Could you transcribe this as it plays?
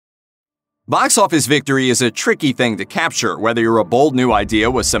Box office victory is a tricky thing to capture, whether you're a bold new idea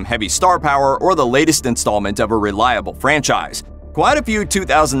with some heavy star power or the latest installment of a reliable franchise. Quite a few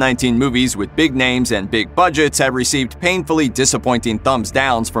 2019 movies with big names and big budgets have received painfully disappointing thumbs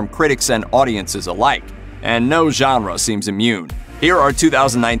downs from critics and audiences alike, and no genre seems immune. Here are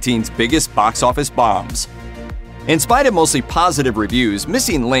 2019's biggest box office bombs. In spite of mostly positive reviews,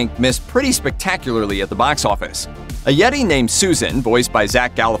 Missing Link missed pretty spectacularly at the box office. A Yeti named Susan, voiced by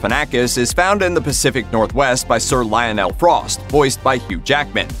Zach Galifianakis, is found in the Pacific Northwest by Sir Lionel Frost, voiced by Hugh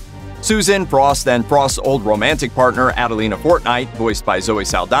Jackman. Susan, Frost, and Frost's old romantic partner Adelina Fortnight, voiced by Zoe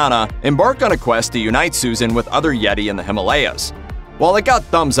Saldana, embark on a quest to unite Susan with other Yeti in the Himalayas. While it got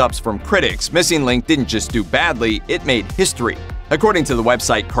thumbs-ups from critics, Missing Link didn't just do badly, it made history. According to the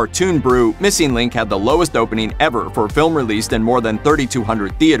website Cartoon Brew, Missing Link had the lowest opening ever for a film released in more than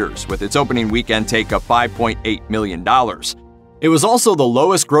 3,200 theaters, with its opening weekend take of $5.8 million. It was also the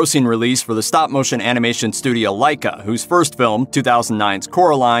lowest grossing release for the stop-motion animation studio Laika, whose first film, 2009's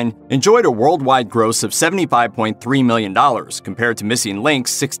Coraline, enjoyed a worldwide gross of $75.3 million, compared to Missing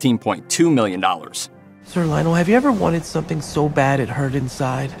Link's $16.2 million. Sir Lionel, have you ever wanted something so bad it hurt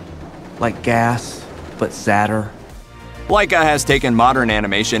inside? Like gas, but sadder? Laika has taken modern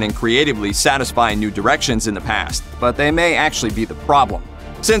animation in creatively satisfying new directions in the past, but they may actually be the problem.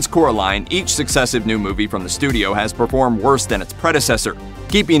 Since Coraline, each successive new movie from the studio has performed worse than its predecessor.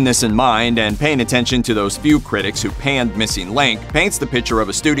 Keeping this in mind and paying attention to those few critics who panned Missing Link paints the picture of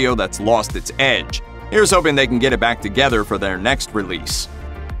a studio that's lost its edge. Here's hoping they can get it back together for their next release.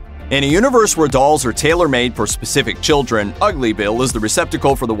 In a universe where dolls are tailor-made for specific children, Uglybill is the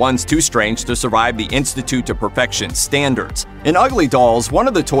receptacle for the ones too strange to survive the Institute of Perfection standards. In UglyDolls, one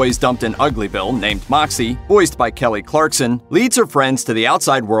of the toys dumped in Uglybill, named Moxie, voiced by Kelly Clarkson, leads her friends to the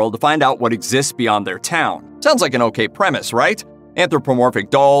outside world to find out what exists beyond their town. Sounds like an okay premise, right? Anthropomorphic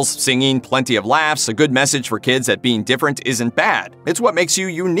dolls, singing, plenty of laughs, a good message for kids that being different isn't bad. It's what makes you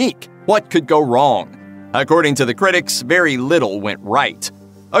unique. What could go wrong? According to the critics, very little went right.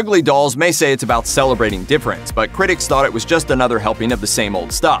 UglyDolls may say it's about celebrating difference, but critics thought it was just another helping of the same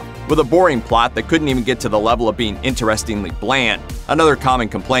old stuff, with a boring plot that couldn't even get to the level of being interestingly bland. Another common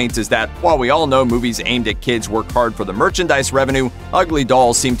complaint is that, while we all know movies aimed at kids work hard for the merchandise revenue,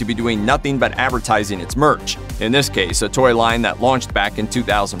 UglyDolls seem to be doing nothing but advertising its merch, in this case a toy line that launched back in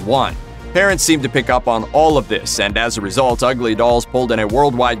 2001. Parents seem to pick up on all of this, and as a result, UglyDolls pulled in a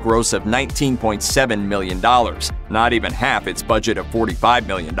worldwide gross of $19.7 million, not even half its budget of $45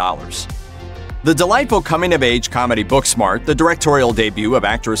 million. The delightful coming-of-age comedy Booksmart, the directorial debut of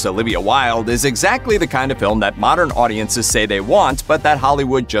actress Olivia Wilde, is exactly the kind of film that modern audiences say they want, but that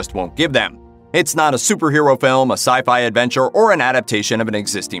Hollywood just won't give them. It's not a superhero film, a sci-fi adventure, or an adaptation of an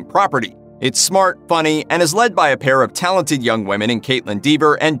existing property. It's smart, funny, and is led by a pair of talented young women in Caitlin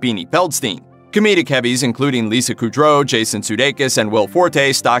Dever and Beanie Feldstein. Comedic heavies including Lisa Kudrow, Jason Sudeikis, and Will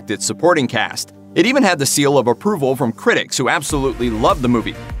Forte stocked its supporting cast. It even had the seal of approval from critics who absolutely loved the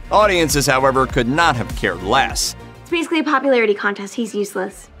movie. Audiences, however, could not have cared less. It's basically a popularity contest. He's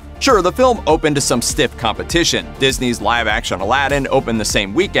useless. Sure, the film opened to some stiff competition. Disney's live-action Aladdin opened the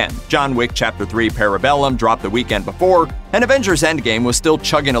same weekend, John Wick Chapter 3 Parabellum dropped the weekend before, and Avengers Endgame was still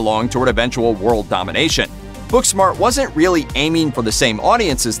chugging along toward eventual world domination. Booksmart wasn't really aiming for the same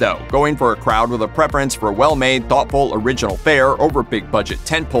audiences though, going for a crowd with a preference for well-made, thoughtful, original fare over big-budget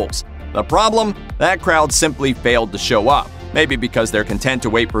tentpoles. The problem? That crowd simply failed to show up. Maybe because they're content to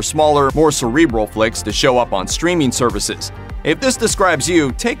wait for smaller, more cerebral flicks to show up on streaming services. If this describes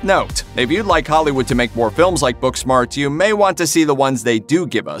you, take note. If you'd like Hollywood to make more films like Booksmart, you may want to see the ones they do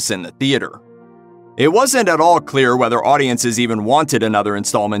give us in the theater. It wasn't at all clear whether audiences even wanted another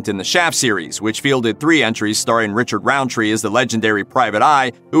installment in the Shaft series, which fielded 3 entries starring Richard Roundtree as the legendary Private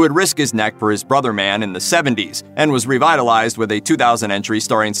Eye who would risk his neck for his brother man in the 70s, and was revitalized with a 2000 entry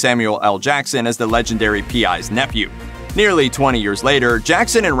starring Samuel L. Jackson as the legendary P.I.'s nephew. Nearly 20 years later,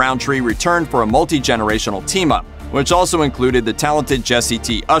 Jackson and Roundtree returned for a multi-generational team-up, which also included the talented Jesse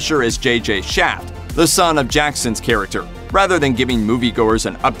T. Usher as J.J. Shaft, the son of Jackson's character. Rather than giving moviegoers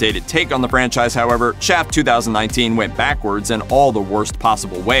an updated take on the franchise, however, Shaft 2019 went backwards in all the worst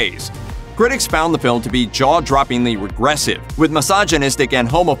possible ways. Critics found the film to be jaw-droppingly regressive, with misogynistic and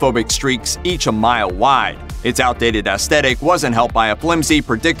homophobic streaks each a mile wide. Its outdated aesthetic wasn't helped by a flimsy,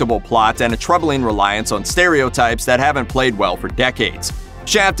 predictable plot and a troubling reliance on stereotypes that haven't played well for decades.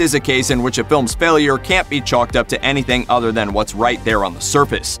 Shaft is a case in which a film's failure can't be chalked up to anything other than what's right there on the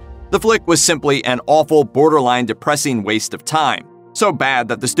surface. The flick was simply an awful, borderline depressing waste of time. So bad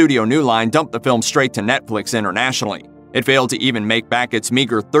that the studio New Line dumped the film straight to Netflix internationally. It failed to even make back its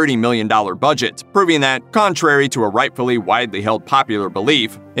meager $30 million budget, proving that, contrary to a rightfully widely held popular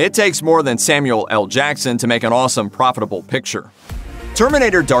belief, it takes more than Samuel L. Jackson to make an awesome, profitable picture.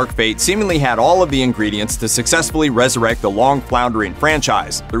 Terminator Dark Fate seemingly had all of the ingredients to successfully resurrect the long-floundering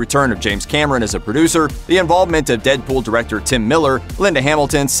franchise: the return of James Cameron as a producer, the involvement of Deadpool director Tim Miller, Linda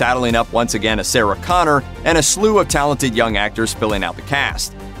Hamilton saddling up once again as Sarah Connor, and a slew of talented young actors filling out the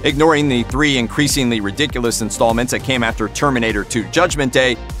cast. Ignoring the 3 increasingly ridiculous installments that came after Terminator 2 Judgment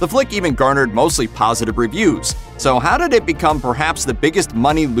Day, the flick even garnered mostly positive reviews. So how did it become perhaps the biggest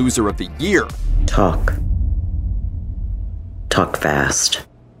money loser of the year? Talk fast.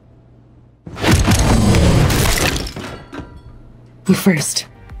 You first.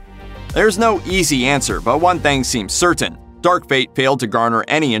 There's no easy answer, but one thing seems certain. Dark Fate failed to garner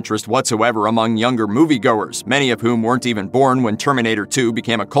any interest whatsoever among younger moviegoers, many of whom weren't even born when Terminator 2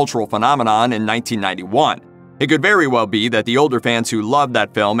 became a cultural phenomenon in 1991. It could very well be that the older fans who loved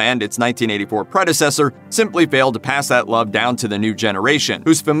that film and its 1984 predecessor simply failed to pass that love down to the new generation,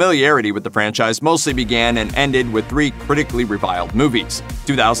 whose familiarity with the franchise mostly began and ended with 3 critically reviled movies: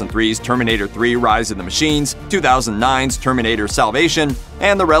 2003's Terminator 3 Rise of the Machines, 2009's Terminator Salvation,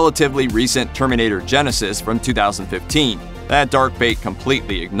 and the relatively recent Terminator Genesis from 2015, that Dark Fate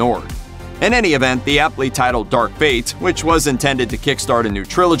completely ignored. In any event, the aptly titled Dark Fate, which was intended to kickstart a new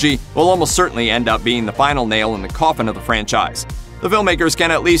trilogy, will almost certainly end up being the final nail in the coffin of the franchise. The filmmakers can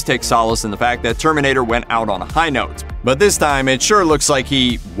at least take solace in the fact that Terminator went out on a high note, but this time it sure looks like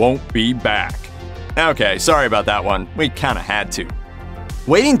he won't be back. Okay, sorry about that one, we kinda had to.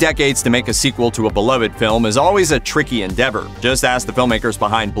 Waiting decades to make a sequel to a beloved film is always a tricky endeavor. Just ask the filmmakers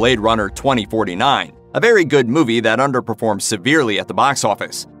behind Blade Runner 2049, a very good movie that underperformed severely at the box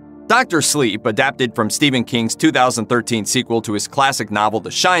office. Dr. Sleep, adapted from Stephen King's 2013 sequel to his classic novel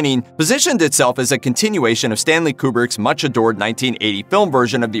The Shining, positioned itself as a continuation of Stanley Kubrick's much-adored 1980 film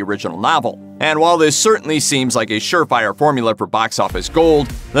version of the original novel. And while this certainly seems like a surefire formula for box office gold,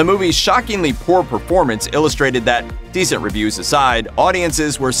 the movie's shockingly poor performance illustrated that, decent reviews aside,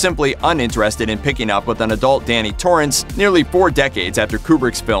 audiences were simply uninterested in picking up with an adult Danny Torrance nearly 4 decades after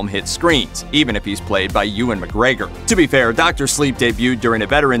Kubrick's film hit screens, even if he's played by Ewan McGregor. To be fair, Dr. Sleep debuted during a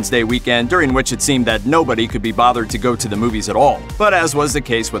Veterans Day weekend during which it seemed that nobody could be bothered to go to the movies at all. But as was the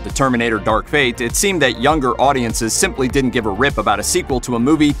case with the Terminator Dark Fate, it seemed that younger audiences simply didn't give a rip about a sequel to a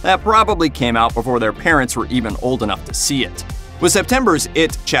movie that probably came out before their parents were even old enough to see it. With September's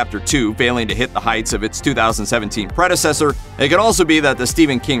It Chapter 2 failing to hit the heights of its 2017 predecessor, it could also be that the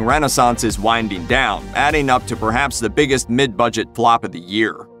Stephen King renaissance is winding down, adding up to perhaps the biggest mid-budget flop of the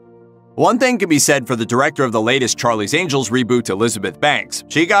year. One thing can be said for the director of the latest Charlie's Angels reboot, Elizabeth Banks.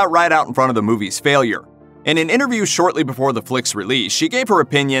 She got right out in front of the movie's failure. In an interview shortly before the flick's release, she gave her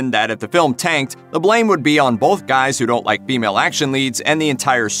opinion that if the film tanked, the blame would be on both guys who don't like female action leads and the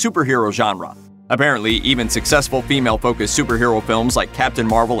entire superhero genre. Apparently, even successful female-focused superhero films like Captain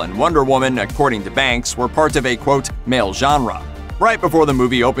Marvel and Wonder Woman, according to Banks, were part of a, quote, male genre. Right before the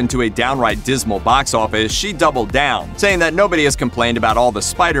movie opened to a downright dismal box office, she doubled down, saying that nobody has complained about all the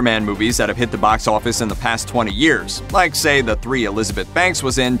Spider-Man movies that have hit the box office in the past 20 years, like, say, the 3 Elizabeth Banks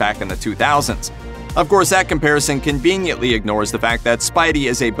was in back in the 2000s. Of course, that comparison conveniently ignores the fact that Spidey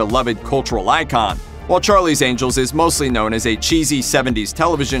is a beloved cultural icon, while Charlie's Angels is mostly known as a cheesy 70s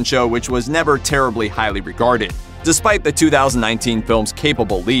television show which was never terribly highly regarded. Despite the 2019 film's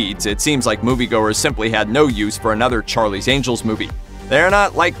capable leads, it seems like moviegoers simply had no use for another Charlie's Angels movie. They're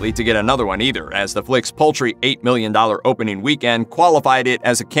not likely to get another one either, as the flick's paltry $8 million opening weekend qualified it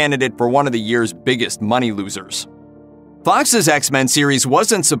as a candidate for one of the year's biggest money losers. Fox's X-Men series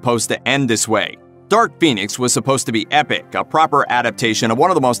wasn't supposed to end this way. Dark Phoenix was supposed to be epic, a proper adaptation of one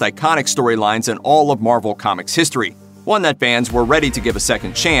of the most iconic storylines in all of Marvel Comics history, one that fans were ready to give a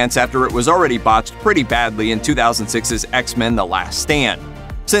second chance after it was already botched pretty badly in 2006's X-Men: The Last Stand.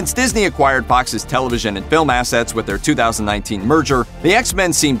 Since Disney acquired Fox's television and film assets with their 2019 merger, the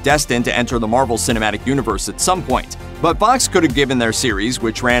X-Men seemed destined to enter the Marvel Cinematic Universe at some point. But Fox could have given their series,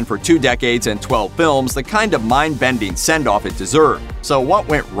 which ran for 2 decades and 12 films, the kind of mind-bending send-off it deserved. So what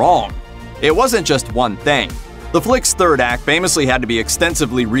went wrong? It wasn't just one thing. The flick's third act famously had to be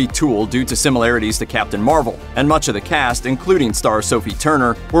extensively retooled due to similarities to Captain Marvel, and much of the cast, including star Sophie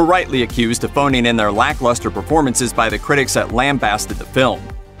Turner, were rightly accused of phoning in their lackluster performances by the critics that lambasted the film.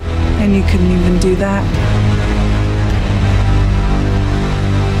 And you couldn't even do that?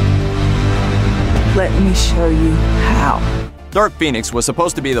 Let me show you how. Dark Phoenix was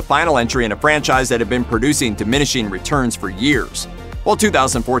supposed to be the final entry in a franchise that had been producing diminishing returns for years. while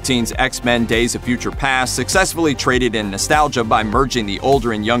 2014's X-Men Days of Future Past successfully traded in nostalgia by merging the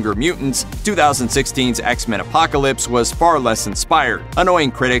older and younger mutants, 2016's X-Men Apocalypse was far less inspired,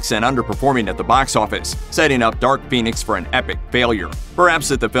 annoying critics and underperforming at the box office, setting up Dark Phoenix for an epic failure.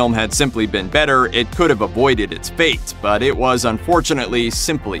 Perhaps if the film had simply been better, it could have avoided its fate, but it was unfortunately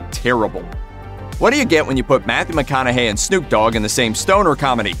simply terrible. What do you get when you put Matthew McConaughey and Snoop Dogg in the same stoner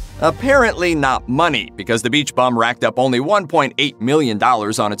comedy? Apparently not money, because The Beach Bum racked up only $1.8 million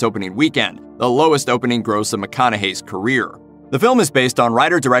on its opening weekend, the lowest opening gross of McConaughey's career. The film is based on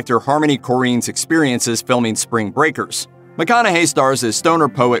writer-director Harmony Korine's experiences filming Spring Breakers. McConaughey stars as stoner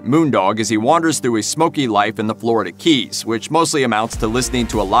poet Moondog as he wanders through his smoky life in the Florida Keys, which mostly amounts to listening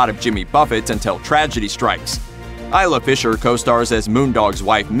to a lot of Jimmy Buffett until tragedy strikes. Isla Fisher co-stars as Moondog's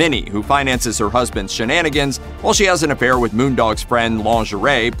wife Minnie, who finances her husband's shenanigans while she has an affair with Moondog's friend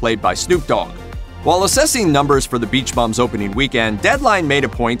Lingerie, played by Snoop Dogg. While assessing numbers for The Beach Bum's opening weekend, Deadline made a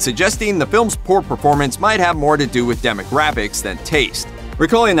point suggesting the film's poor performance might have more to do with demographics than taste.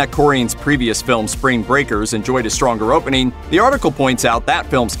 Recalling that Korine's previous film Spring Breakers enjoyed a stronger opening, the article points out that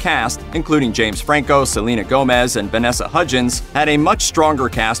film's cast, including James Franco, Selena Gomez, and Vanessa Hudgens, had a much stronger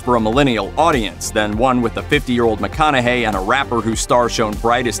cast for a millennial audience than one with a 50-year-old McConaughey and a rapper whose star shone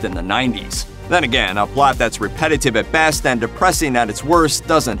brightest in the 90s. Then again, a plot that's repetitive at best and depressing at its worst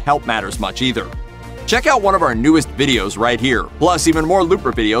doesn't help matters much either. Check out one of our newest videos right here, plus even more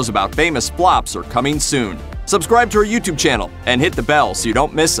Looper videos about famous flops are coming soon. Subscribe to our YouTube channel and hit the bell so you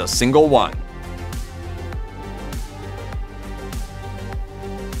don't miss a single one.